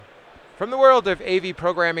From the world of AV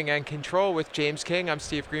programming and control with James King, I'm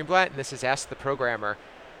Steve Greenblatt, and this is Ask the Programmer.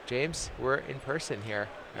 James, we're in person here.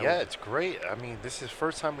 Yeah, it's great. I mean, this is the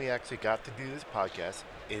first time we actually got to do this podcast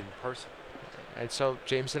in person. And so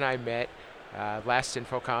James and I met last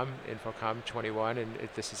InfoComm 21, and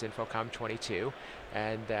this is InfoComm 22.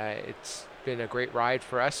 And it's been a great ride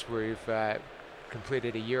for us. We've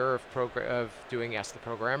completed a year of doing Ask the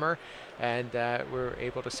Programmer, and we're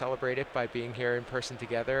able to celebrate it by being here in person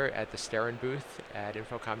together at the Starin booth at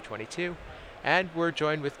InfoComm 22. And we're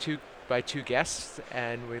joined by two guests,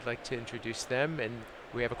 and we'd like to introduce them, and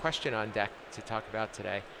we have a question on deck to talk about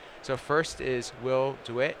today. So first is Will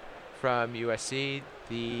DeWitt from USC,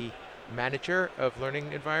 the manager of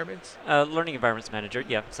learning environments. Learning environments manager.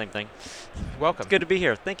 Yeah, same thing. Welcome. It's good to be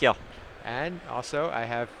here. Thank y'all. And also, I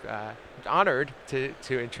have honored to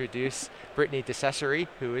introduce Brittany DeCesare,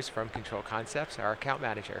 who is from Control Concepts, our account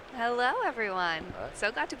manager. Hello, everyone. Hi.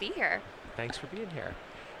 So glad to be here. Thanks for being here.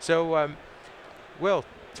 So, Will,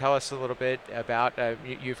 tell us a little bit about,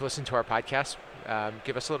 you've listened to our podcast.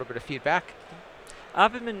 Give us a little bit of feedback.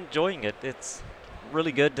 I've been enjoying it. It's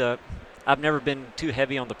really good. I've never been too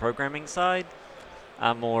heavy on the programming side.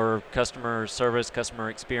 I'm more customer service,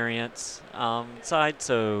 customer experience side.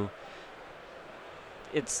 So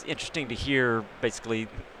it's interesting to hear basically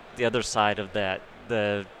the other side of that,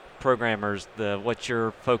 the programmers, what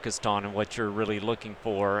you're focused on and what you're really looking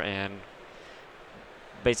for, and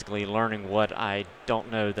basically learning what I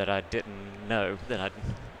don't know that I didn't know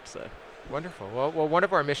so. Wonderful. Well, one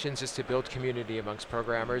of our missions is to build community amongst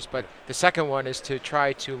programmers, but the second one is to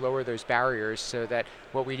try to lower those barriers so that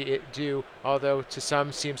what we do, although to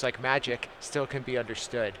some seems like magic, still can be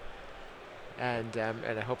understood. And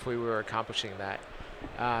hopefully we're accomplishing that.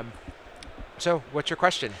 So what's your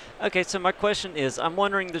question? Okay, so my question is, I'm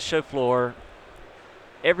wondering the show floor,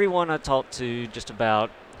 everyone I talk to just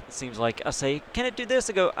about, it seems like I say, can it do this?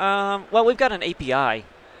 I go, well, we've got an API.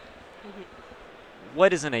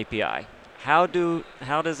 What is an API? How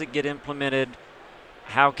does it get implemented?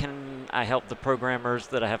 How can I help the programmers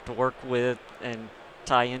that I have to work with and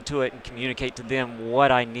tie into it and communicate to them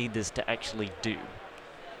what I need this to actually do?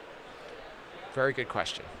 Very good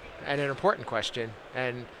question, and an important question,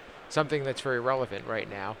 and something that's very relevant right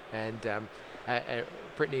now. And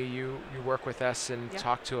Brittany, you work with us and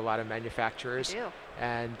talk to a lot of manufacturers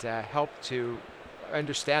and help to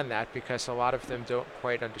understand that, because a lot of them don't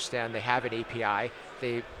quite understand they have an API.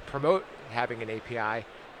 They promote having an API,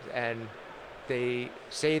 and they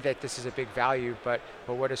say that this is a big value, but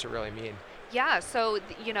what does it really mean? Yeah, so,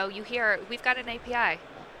 you hear, we've got an API.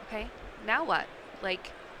 Okay, now what?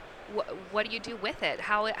 Like, what do you do with it?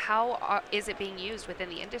 How is it being used within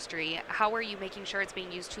the industry? How are you making sure it's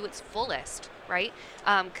being used to its fullest, right?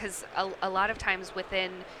 Because a lot of times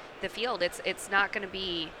within the field, it's not going to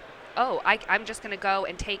be, I'm just going to go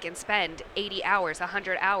and take and spend 80 hours,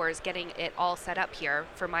 100 hours getting it all set up here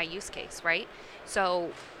for my use case, right?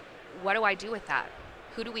 So what do I do with that?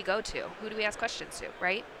 Who do we go to? Who do we ask questions to,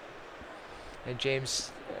 right? And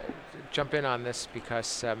James, jump in on this,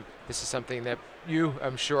 because this is something that you,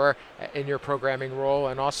 I'm sure, in your programming role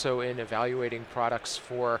and also in evaluating products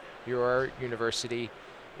for your university,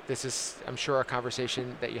 this is, I'm sure, a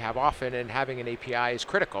conversation that you have often, and having an API is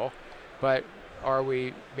critical, but are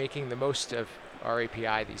we making the most of our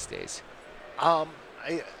API these days?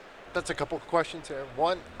 That's a couple of questions there.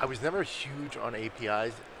 One, I was never huge on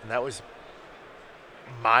APIs, and that was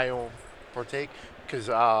my own partake, because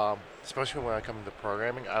especially when I come into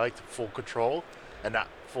programming, I like to full control and not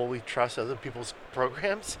fully trust other people's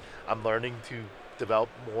programs. I'm learning to develop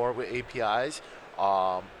more with APIs.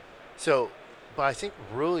 But I think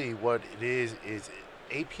really what it is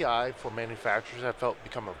API for manufacturers, I felt,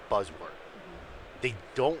 become a buzzword. They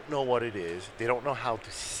don't know what it is. They don't know how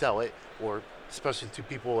to sell it, or especially to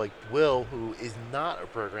people like Will, who is not a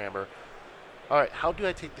programmer. All right, how do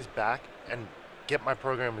I take this back and get my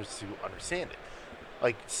programmers to understand it?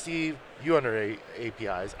 Like Steve, you under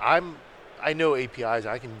APIs. I know APIs.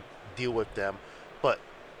 I can deal with them, but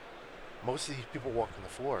most of these people walking the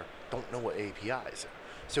floor don't know what APIs are.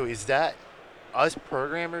 So is that us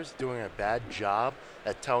programmers doing a bad job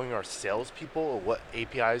at telling our salespeople what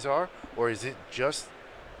APIs are, or is it just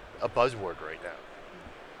a buzzword right now?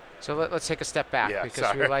 So let's take a step back,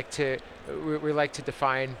 because we like to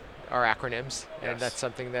define our acronyms, and that's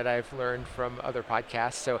something that I've learned from other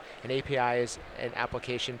podcasts. So an API is an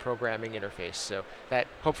application programming interface. So that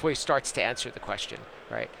hopefully starts to answer the question,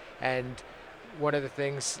 right? And one of the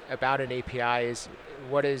things about an API is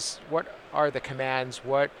what are the commands?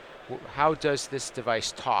 How does this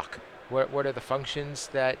device talk? What are the functions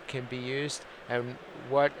that can be used, and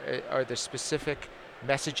what are the specific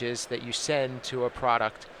messages that you send to a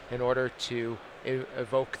product in order to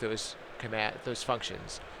evoke those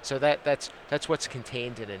functions. So that's what's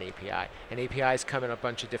contained in an API. And APIs come in a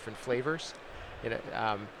bunch of different flavors.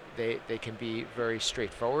 They can be very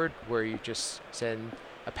straightforward, where you just send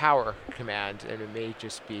a power command, and it may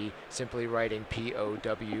just be simply writing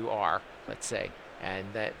POWR, let's say, and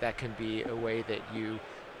that can be a way that you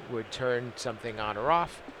would turn something on or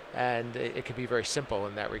off, and it can be very simple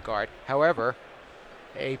in that regard. However,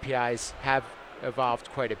 APIs have evolved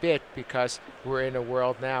quite a bit because we're in a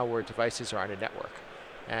world now where devices are on a network,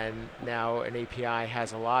 and now an API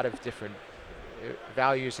has a lot of different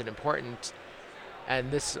values and importance.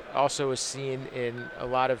 And this also is seen in a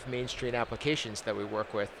lot of mainstream applications that we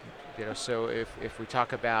work with. So if we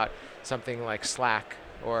talk about something like Slack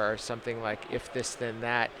or something like If This Then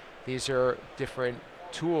That, these are different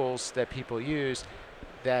tools that people use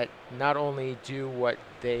that not only do what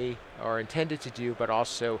they are intended to do, but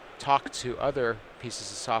also talk to other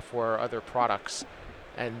pieces of software or other products.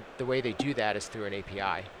 And the way they do that is through an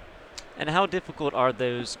API. And how difficult are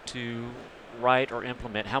those to write or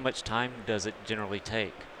implement? How much time does it generally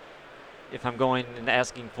take? If I'm going and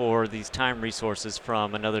asking for these time resources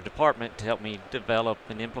from another department to help me develop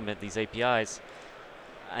and implement these APIs,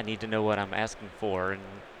 I need to know what I'm asking for. And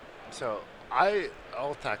So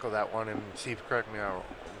I'll tackle that one and see if you correct me if I'm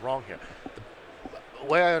wrong here. The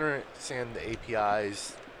way I understand the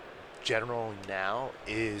APIs generally now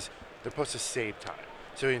is they're supposed to save time.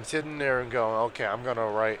 So you're sitting there and going, okay, I'm going to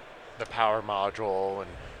write the power module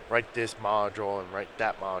and write this module and write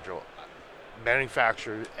that module.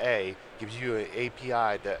 Manufacturer A gives you an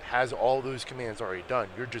API that has all those commands already done.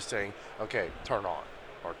 You're just saying, okay, turn on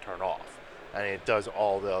or turn off. And it does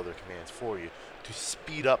all the other commands for you to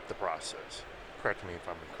speed up the process. Correct me if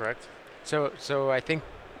I'm incorrect. So I think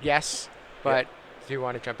yes, but do you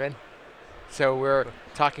want to jump in? So we're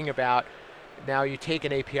talking about now you take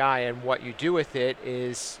an API and what you do with it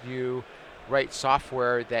is you write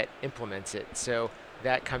software that implements it. So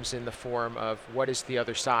that comes in the form of what is the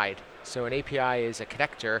other side. So an API is a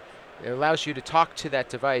connector. It allows you to talk to that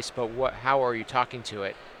device, but how are you talking to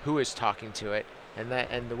it? Who is talking to it? And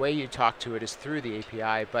the way you talk to it is through the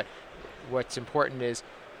API. But what's important is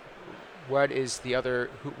what is the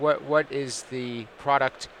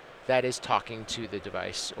product that is talking to the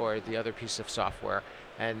device or the other piece of software,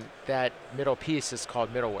 and that middle piece is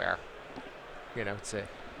called middleware. It's a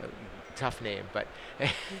tough name, but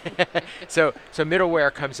so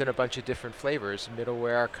middleware comes in a bunch of different flavors.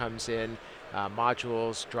 Middleware comes in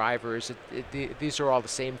modules, drivers. These are all the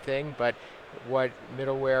same thing, but what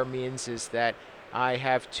middleware means is that I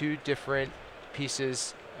have two different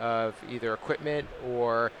pieces of either equipment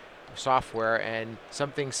or software, and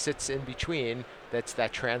something sits in between that's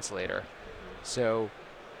that translator. So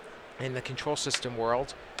in the control system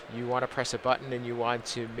world, you want to press a button and you want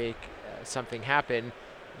to make something happen.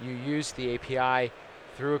 You use the API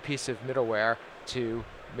through a piece of middleware to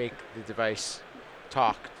make the device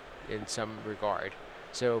talk in some regard.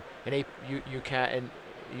 So the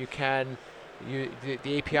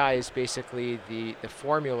API is basically the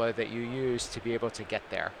formula that you use to be able to get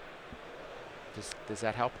there. Does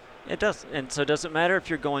that help? it does. And so does it matter if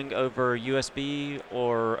you're going over USB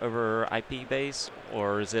or over IP base,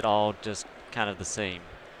 or is it all just kind of the same?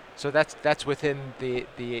 So that's within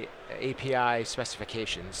the API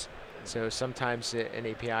specifications. So sometimes an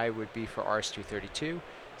API would be for RS-232.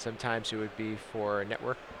 Sometimes it would be for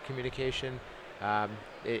network communication.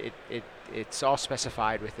 It's all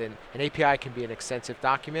specified within. An API can be an extensive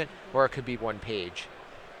document, or it could be one page.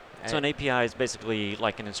 So an API is basically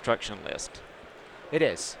like an instruction list. It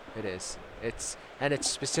is. It's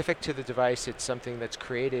specific to the device. It's something that's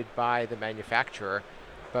created by the manufacturer.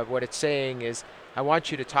 But what it's saying is, I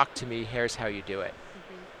want you to talk to me. Here's how you do it.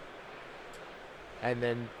 Mm-hmm. And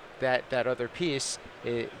then that other piece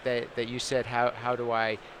that you said, how do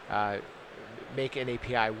I make an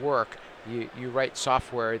API work? You write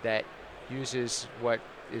software that uses what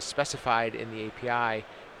is specified in the API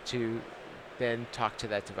to then talk to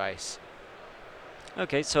that device.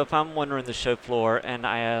 Okay, so if I'm wandering the show floor and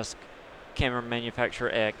I ask camera manufacturer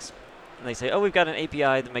X, and they say, oh, we've got an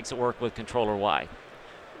API that makes it work with controller Y,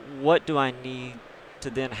 what do I need to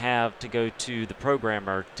then have to go to the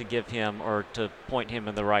programmer to give him or to point him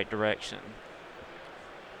in the right direction?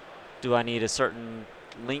 Do I need a certain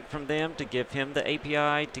link from them to give him the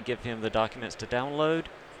API, to give him the documents to download?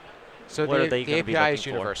 So what the are they going to be API is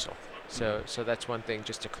looking for? universal. So that's one thing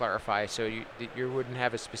just to clarify. So you wouldn't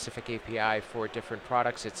have a specific API for different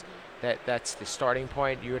products. It's that's the starting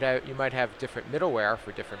point. You might have different middleware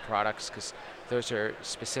for different products because those are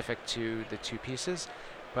specific to the two pieces.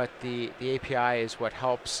 but the API is what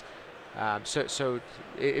helps. Yes,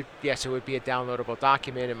 it would be a downloadable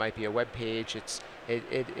document. It might be a web page.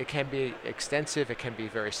 It can be extensive. It can be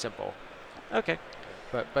very simple. Okay.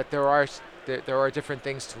 But there are different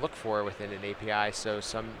things to look for within an API. So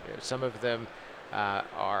some of them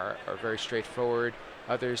are very straightforward.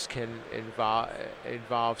 Others can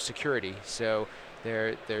involve security. So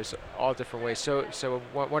there's all different ways. So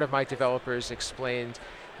one of my developers explained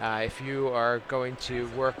if you are going to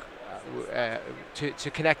work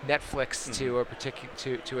to connect Netflix to a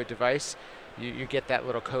to a device, you get that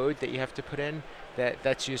little code that you have to put in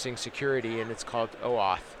that's using security, and it's called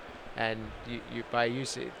OAuth. And you by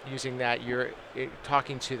using that, you're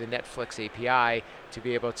talking to the Netflix API to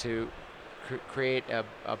be able to create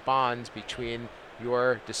a bond between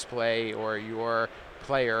your display or your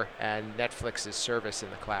player and Netflix's service in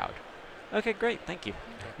the cloud. Okay, great. Thank you.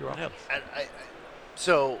 You're welcome. Helps. And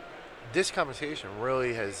so this conversation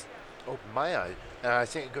really has opened my eyes, and I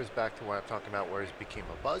think it goes back to what I'm talking about, where it became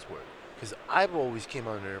a buzzword. Because I've always came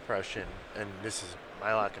under the impression, and this is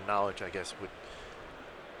my lack of knowledge, I guess,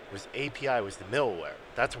 was API was the middleware.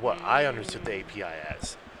 That's what I understood the API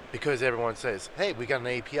as. Because everyone says, hey, we got an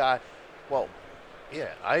API. Well,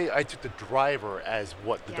 yeah, I took the driver as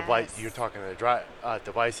what the device, you're talking to the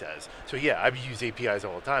device as. So yeah, I've used APIs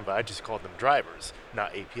all the time, but I just called them drivers,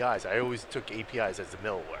 not APIs. I always took APIs as the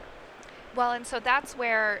middleware. Well, and so that's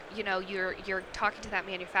where, you're talking to that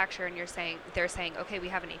manufacturer and they're saying, okay, we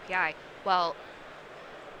have an API. Well,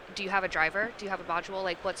 do you have a driver? Do you have a module?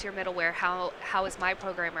 Like, what's your middleware? How is my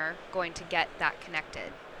programmer going to get that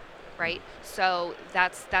connected? Right? So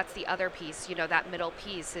that's the other piece, that middle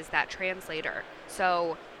piece is that translator.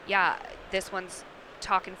 So yeah, this one's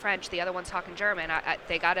talking French, the other one's talking German.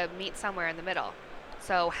 They got to meet somewhere in the middle.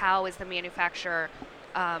 So how is the manufacturer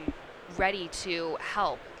ready to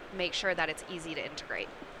help make sure that it's easy to integrate?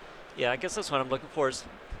 Yeah, I guess that's what I'm looking for is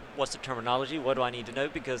what's the terminology? What do I need to know?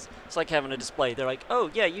 Because it's like having a display. They're like, oh,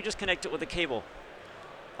 yeah, you just connect it with a cable.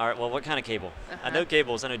 All right, well, what kind of cable? I know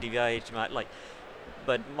cables. I know DVI, HDMI.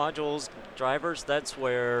 But modules, drivers, that's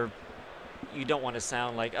where you don't want to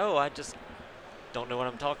sound like, oh, I just don't know what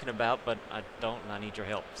I'm talking about, but I don't, and I need your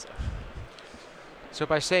help. So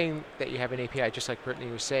by saying that you have an API, just like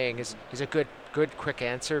Brittany was saying, is a good quick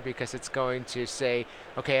answer, because it's going to say,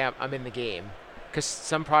 okay, I'm in the game. Because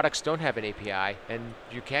some products don't have an API, and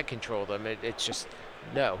you can't control them. It's just,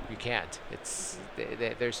 no, you can't.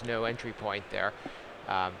 There's no entry point there.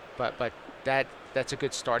 But that's a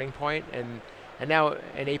good starting point, and now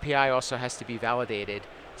an API also has to be validated.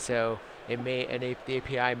 So the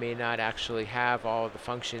API may not actually have all of the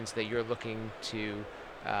functions that you're looking to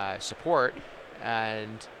support,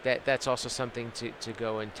 and that's also something to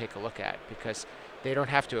go and take a look at, because they don't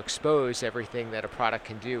have to expose everything that a product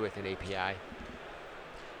can do with an API.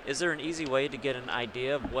 Is there an easy way to get an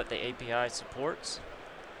idea of what the API supports?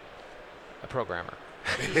 A programmer.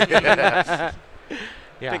 Yeah.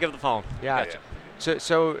 Pick up the phone. Yeah. Gotcha.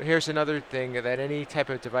 So here's another thing, that any type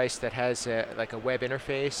of device that has like a web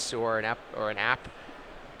interface or an app,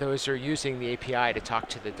 those are using the API to talk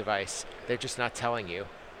to the device. They're just not telling you.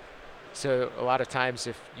 So a lot of times,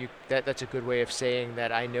 that's a good way of saying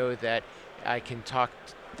that I know that I can talk,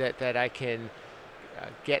 that I can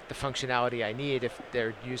get the functionality I need if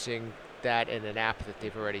they're using that in an app that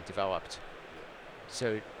they've already developed.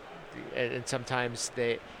 So, and sometimes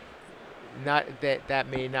that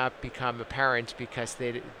may not become apparent, because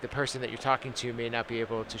the person that you're talking to may not be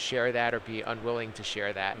able to share that, or be unwilling to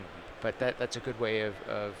share that. But that's a good way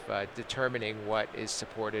of determining what is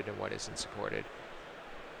supported and what isn't supported.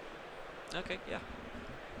 Okay, yeah.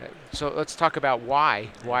 So let's talk about why.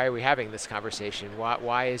 Why are we having this conversation?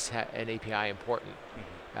 Why is an API important?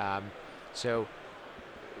 So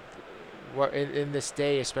in this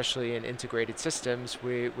day, especially in integrated systems,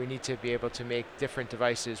 we need to be able to make different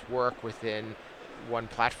devices work within one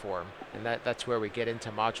platform. And that's where we get into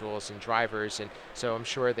modules and drivers. And so I'm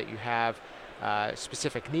sure that you have a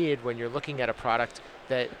specific need when you're looking at a product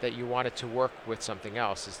that you want it to work with something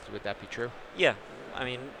else. Would that be true? Yeah. I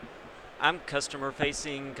mean, I'm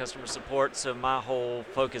customer-facing, customer support, so my whole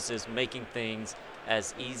focus is making things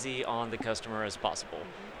as easy on the customer as possible.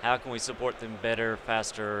 How can we support them better,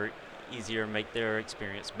 faster, easier, make their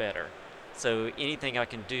experience better? So anything I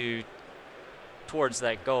can do towards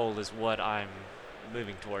that goal is what I'm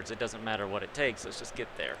moving towards. It doesn't matter what it takes, let's just get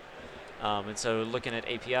there. And so looking at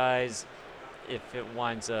APIs, if it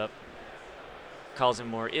winds up causing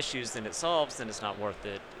more issues than it solves, then it's not worth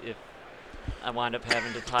it. If I wind up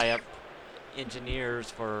having to tie up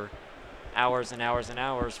engineers for hours and hours and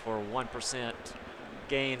hours for 1%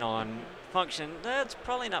 gain on function, that's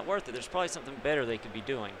probably not worth it. There's probably something better they could be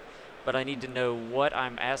doing. But I need to know what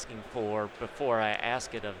I'm asking for before I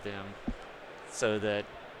ask it of them so that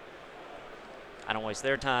I don't waste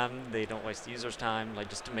their time, they don't waste the user's time, like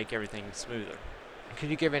just to make everything smoother. Could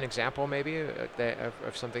you give an example maybe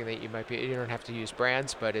of something that you might be, you don't have to use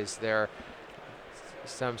brands, but is there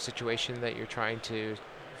some situation that you're trying to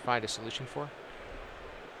find a solution for?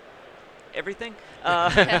 Everything?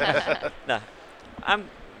 No.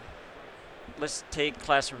 Let's take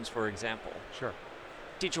classrooms for example. Sure.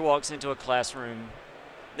 Teacher walks into a classroom,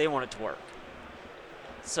 they want it to work.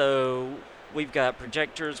 So we've got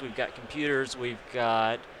projectors, we've got computers, we've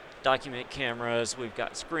got document cameras, we've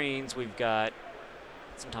got screens, we've got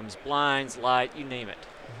sometimes blinds, light, you name it.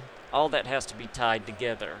 All that has to be tied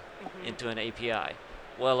together into an API.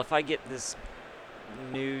 Well, if I get this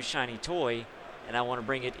new shiny toy and I want to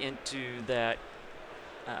bring it into that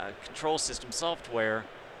control system software,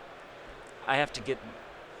 I have to get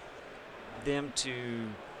them to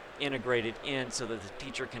integrate it in so that the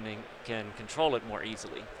teacher can control it more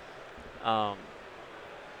easily.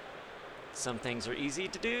 Some things are easy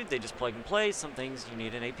to do, they just plug and play. Some things you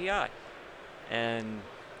need an API. And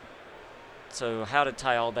so how to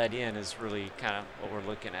tie all that in is really kind of what we're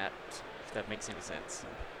looking at, if that makes any sense.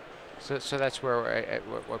 So that's where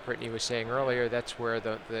what Brittany was saying earlier. That's where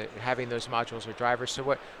the having those modules or drivers. So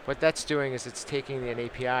what that's doing is it's taking an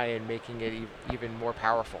API and making it even more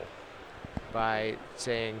powerful by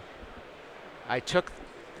saying, I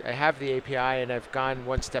have the API and I've gone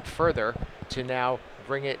one step further to now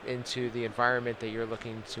bring it into the environment that you're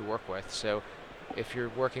looking to work with. So if you're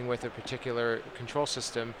working with a particular control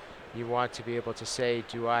system, you want to be able to say,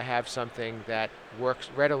 do I have something that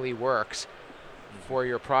readily works for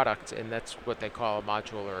your product? And that's what they call a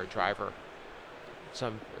module or a driver.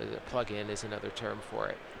 Some plug-in is another term for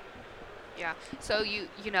it. Yeah. So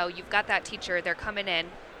you've got that teacher, they're coming in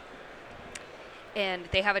and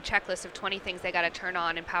they have a checklist of 20 things they got to turn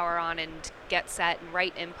on and power on and get set and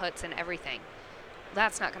write inputs and everything.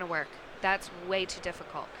 That's not going to work. That's way too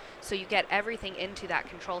difficult. So you get everything into that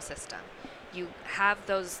control system. You have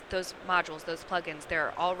those modules, those plugins,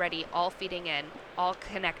 they're already all feeding in, all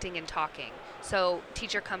connecting and talking. So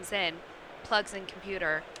teacher comes in, plugs in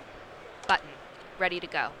computer, button, ready to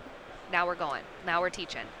go. Now we're going. Now we're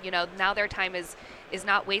teaching. Now their time is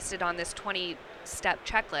not wasted on this 20-step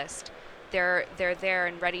checklist. They're there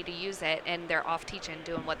and ready to use it, and they're off teaching,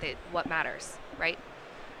 doing what matters, right?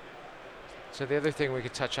 So the other thing we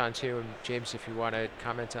could touch on too, and James, if you want to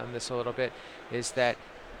comment on this a little bit, is that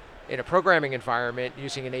in a programming environment,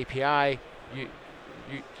 using an API,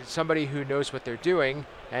 somebody who knows what they're doing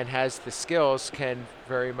and has the skills can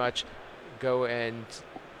very much go and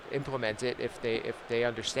implement it if they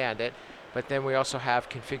understand it. But then we also have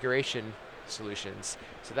configuration solutions.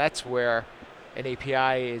 So that's where an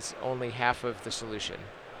API is only half of the solution.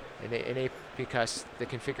 Because the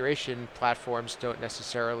configuration platforms don't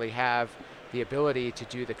necessarily have the ability to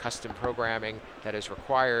do the custom programming that is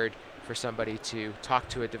required for somebody to talk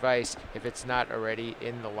to a device if it's not already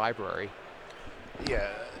in the library. Yeah,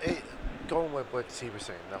 going with what Steve was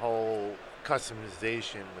saying, the whole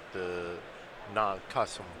customization with the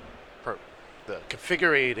non-custom, the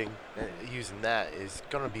configuring using that is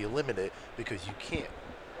going to be limited because you can't.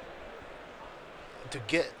 To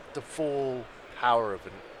get the full power of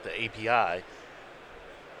the API,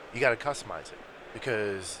 you got to customize it,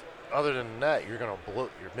 because other than that, you're going to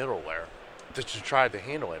bloat your middleware to try to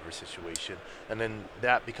handle every situation, and then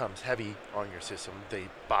that becomes heavy on your system. They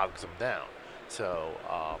bogs them down. So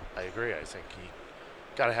I agree. I think you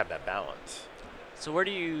got to have that balance. So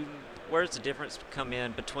where's the difference come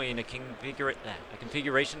in between a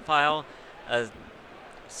configuration file, a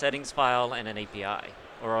settings file, and an API,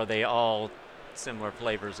 or are they all similar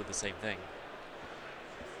flavors of the same thing?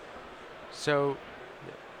 So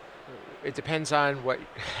it depends on what.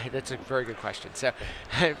 That's a very good question. So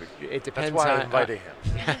it depends. That's why on, I invited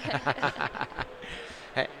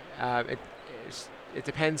him. It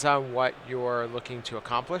depends on what you're looking to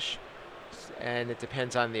accomplish, and it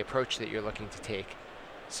depends on the approach that you're looking to take.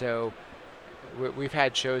 So we've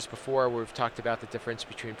had shows before where we've talked about the difference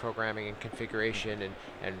between programming and configuration,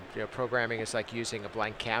 and programming is like using a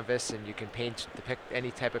blank canvas and you can paint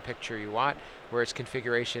any type of picture you want, whereas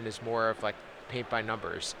configuration is more of like paint by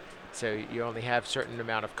numbers. So you only have certain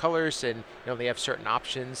amount of colors and you only have certain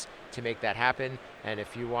options to make that happen. And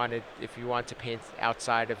if you want to paint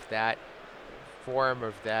outside of that form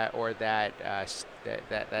of that, or that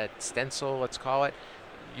stencil, let's call it,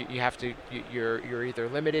 you have to, you're either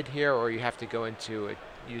limited here or you have to go into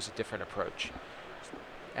use a different approach.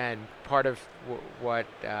 And part of what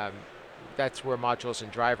that's where modules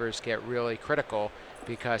and drivers get really critical,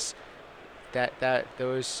 because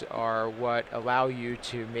those are what allow you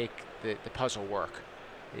to make the puzzle work.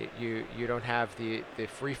 You don't have the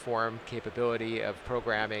free-form capability of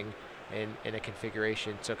programming in a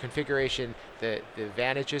configuration. So configuration, the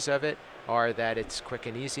advantages of it are that it's quick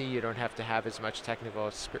and easy. You don't have to have as much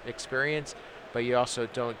technical experience, but you also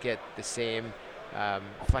don't get the same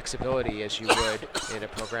flexibility as you would in a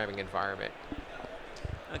programming environment.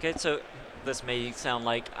 Okay, so this may sound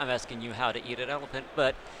like I'm asking you how to eat an elephant,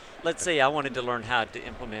 but let's say I wanted to learn how to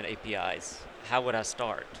implement APIs. How would I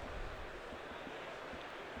start?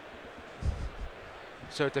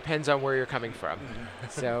 So it depends on where you're coming from.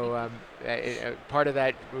 So part of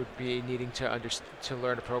that would be needing to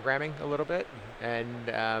learn programming a little bit, and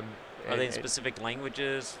Are they in specific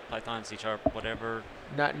languages, Python, C#, whatever?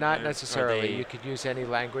 Not necessarily. they- You could use any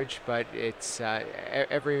language, but it's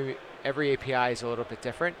every API is a little bit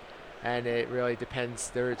different, and it really depends.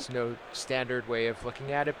 There's no standard way of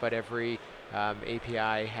looking at it, but every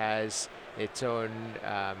API has its own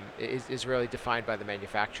is really defined by the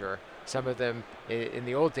manufacturer. Some of them in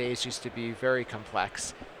the old days used to be very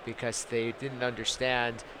complex because they didn't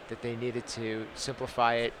understand that they needed to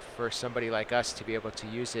simplify it for somebody like us to be able to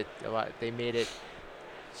use it a lot. They made it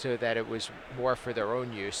so that it was more for their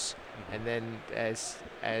own use, and then as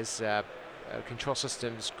control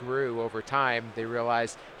systems grew over time, they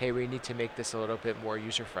realized, hey, we need to make this a little bit more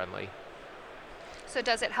user friendly. So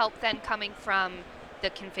does it help then coming from the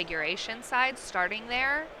configuration side, starting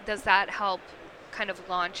there? Does that help kind of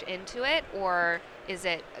launch into it, or is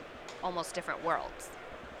it almost different worlds?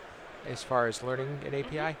 As far as learning an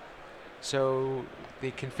API, so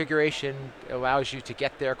the configuration allows you to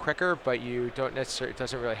get there quicker, but you don't necessarily, it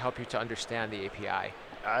doesn't really help you to understand the API.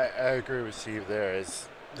 I agree with Steve there. Is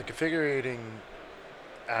the configuring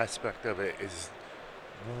aspect of it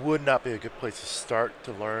would not be a good place to start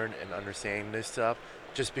to learn and understand this stuff,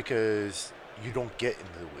 just because you don't get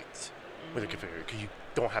into the weeds with a configurator, because you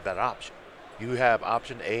don't have that option. You have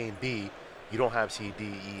option A and B. You don't have C, D,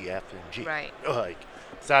 E, F, and G. Right. Like,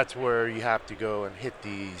 so that's where you have to go and hit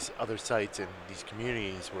these other sites and these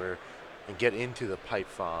communities and get into the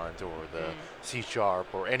Pythons or the C#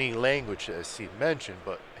 or any language as Steve mentioned,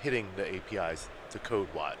 but hitting the APIs, the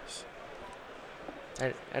code-wise.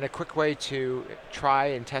 And a quick way to try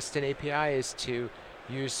and test an API is to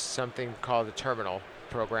use something called a terminal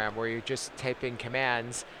program, where you just type in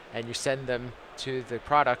commands and you send them to the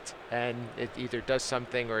product, and it either does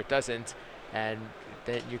something or it doesn't, and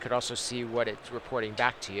then you could also see what it's reporting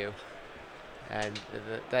back to you. And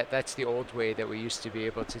that's the old way that we used to be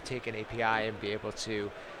able to take an API and be able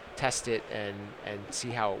to test it and see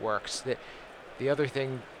how it works. The other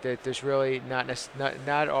thing that there's really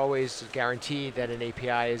not always guaranteed that an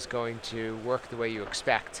API is going to work the way you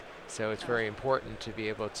expect. So it's very important to be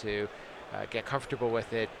able to get comfortable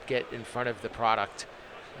with it, get in front of the product,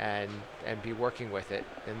 and be working with it.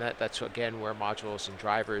 And that's again where modules and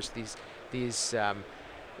drivers, these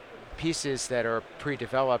pieces that are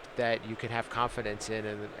pre-developed that you can have confidence in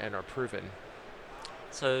and are proven.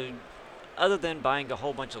 So, other than buying a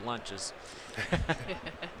whole bunch of lunches,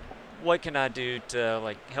 what can I do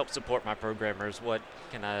to help support my programmers? What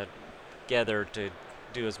can I gather to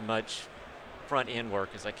do as much front end work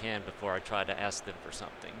as I can before I try to ask them for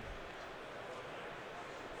something?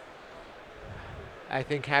 I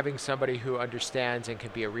think having somebody who understands and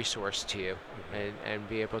can be a resource to you, and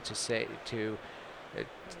be able to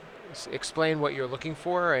explain what you're looking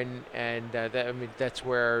for, and that's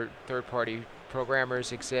where third-party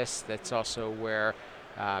programmers exist. That's also where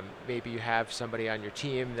maybe you have somebody on your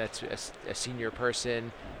team that's a senior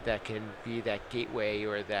person that can be that gateway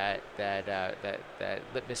or that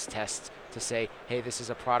litmus test to say, hey, this is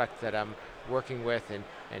a product that I'm working with,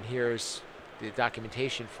 and here's the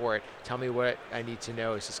documentation for it. Tell me what I need to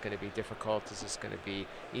know. Is this going to be difficult? Is this going to be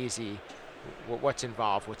easy? What's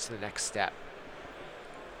involved? What's the next step?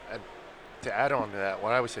 And to add on to that,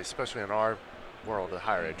 what I would say, especially in our world of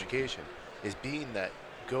higher education, is being that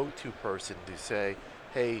go-to person to say,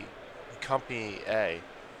 hey, company A,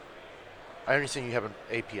 I understand you have an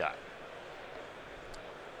API.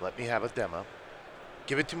 Let me have a demo.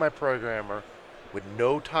 Give it to my programmer with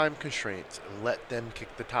no time constraints and let them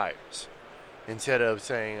kick the tires. Instead of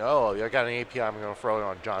saying, oh, I got an API, I'm going to throw it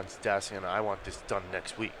on John's desk and I want this done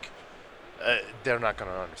next week. They're not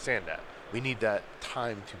going to understand that. We need that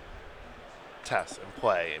time to test and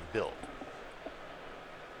play and build.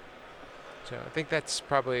 So I think that's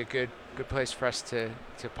probably a good place for us to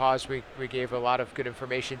pause. We gave a lot of good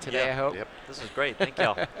information today, Yeah. I hope. Yep. This is great. Thank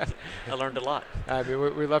y'all. I learned a lot. I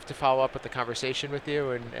mean, we love to follow up with the conversation with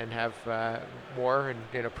you and have more,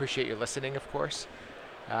 and appreciate you listening, of course.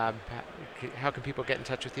 How can people get in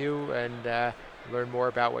touch with you and learn more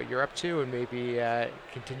about what you're up to, and maybe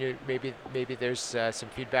continue? Maybe there's some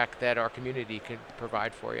feedback that our community can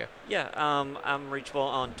provide for you. Yeah, I'm reachable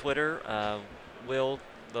on Twitter, Will,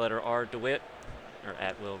 the letter R DeWitt, or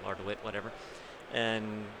at Will R DeWitt, whatever.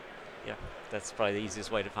 And yeah, that's probably the easiest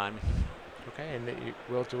way to find me. Okay, and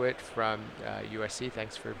we'll do it from USC.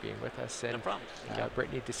 Thanks for being with us. No And problem. Thank y'all.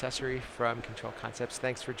 Brittany DeCesare from Control Concepts,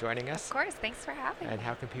 thanks for joining Of us. course. Thanks for having And me.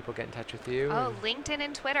 how can people get in touch with you? Oh, LinkedIn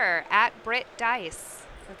and Twitter at Britt Dice.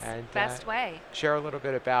 That's And, the best way. Share a little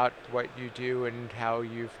bit about what you do and how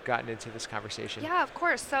you've gotten into this conversation. Yeah, of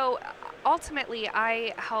course. So ultimately,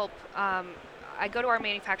 I help. I go to our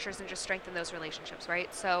manufacturers and just strengthen those relationships,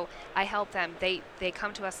 right? So I help them. They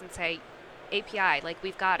come to us and say, API, like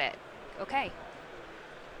we've got it. Okay.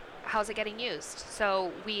 How's it getting used?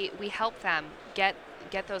 So we help them get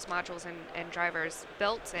those modules and drivers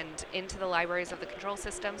built and into the libraries of the control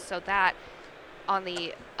system, so that on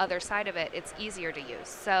the other side of it, it's easier to use.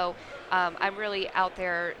 So I'm really out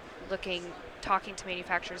there talking to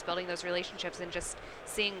manufacturers, building those relationships, and just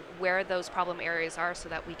seeing where those problem areas are so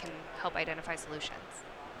that we can help identify solutions.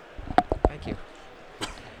 Thank you.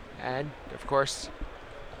 And of course,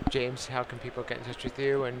 James, how can people get in touch with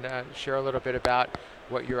you and share a little bit about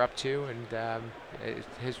what you're up to? And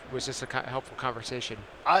was this a helpful conversation?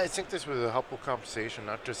 I think this was a helpful conversation,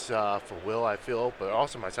 not just for Will, I feel, but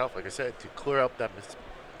also myself, like I said, to clear up that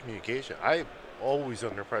miscommunication. I always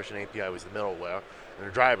under the impression API was the middleware, and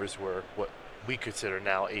the drivers were what we consider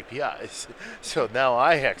now APIs. So now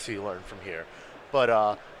I actually learned from here.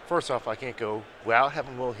 But first off, I can't go without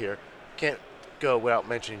having Will here. Can't go without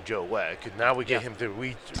mentioning Joe Webb, because now we get him to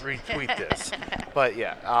retweet this. But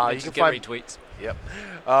yeah, you can find retweets. Yep.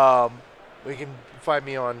 You can find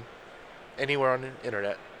me on anywhere on the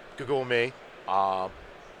internet. Google me,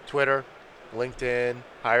 Twitter, LinkedIn,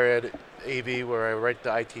 Higher Ed AV, where I write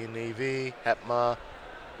the IT and AV, HEPMA.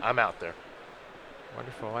 I'm out there.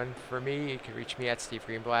 Wonderful. And for me, you can reach me at Steve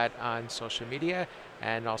Greenblatt on social media,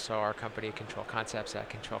 and also our company Control Concepts at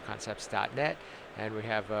controlconcepts.net. And we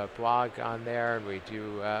have a blog on there, and we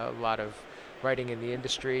do a lot of writing in the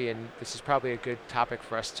industry, and this is probably a good topic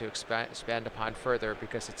for us to expand upon further,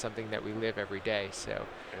 because it's something that we live every day. So,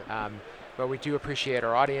 but we do appreciate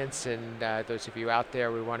our audience, and those of you out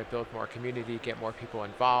there. We want to build more community, get more people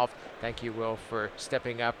involved. Thank you, Will, for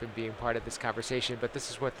stepping up and being part of this conversation. But this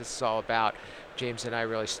is what this is all about. James and I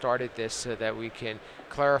really started this so that we can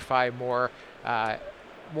clarify more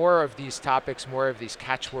of these topics, more of these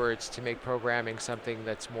catchwords, to make programming something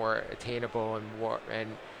that's more attainable and more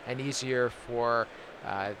and easier for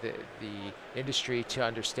the industry to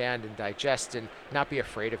understand and digest, and not be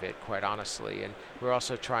afraid of it, quite honestly. And we're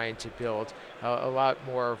also trying to build a lot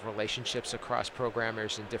more of relationships across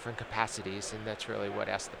programmers in different capacities, and that's really what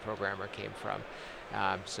Ask the Programmer came from.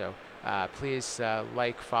 So please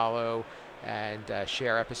like, follow, and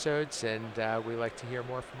share episodes, and we like to hear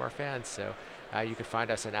more from our fans. So you can find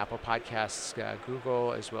us on Apple Podcasts,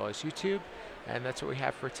 Google, as well as YouTube. And that's what we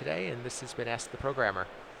have for today, and this has been Ask the Programmer.